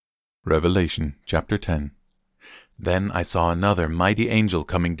Revelation chapter 10. Then I saw another mighty angel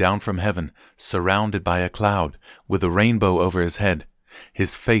coming down from heaven, surrounded by a cloud, with a rainbow over his head.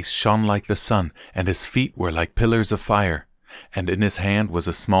 His face shone like the sun, and his feet were like pillars of fire. And in his hand was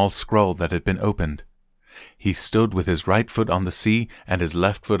a small scroll that had been opened. He stood with his right foot on the sea and his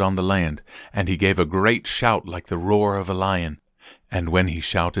left foot on the land, and he gave a great shout like the roar of a lion. And when he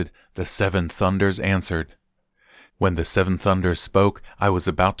shouted, the 7 thunders answered. When the 7 thunders spoke, I was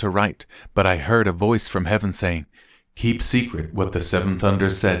about to write, but I heard a voice from heaven saying, "Keep secret what the 7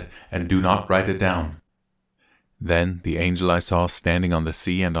 thunders said, and do not write it down." Then the angel I saw standing on the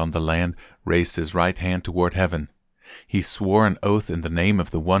sea and on the land raised his right hand toward heaven. He swore an oath in the name of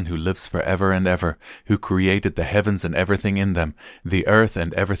the one who lives forever and ever, who created the heavens and everything in them, the earth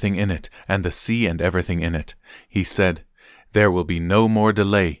and everything in it, and the sea and everything in it. He said, "There will be no more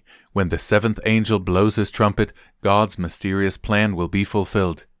delay. When the 7th angel blows his trumpet, God's mysterious plan will be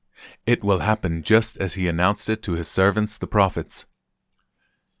fulfilled. It will happen just as he announced it to his servants the prophets."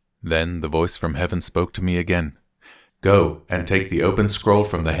 Then the voice from heaven spoke to me again. "Go and take the open scroll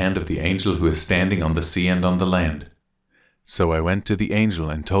from the hand of the angel who is standing on the sea and on the land." So I went to the angel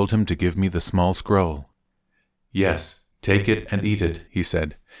and told him to give me the small scroll. "Yes, take it and eat it," he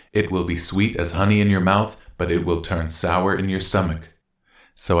said. "It will be sweet as honey in your mouth, but it will turn sour in your stomach."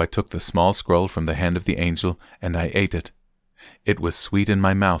 So I took the small scroll from the hand of the angel, and I ate it. It was sweet in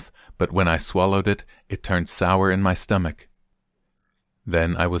my mouth, but when I swallowed it, it turned sour in my stomach.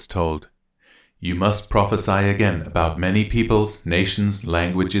 Then I was told, "You must prophesy again about many peoples, nations,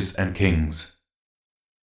 languages, and kings."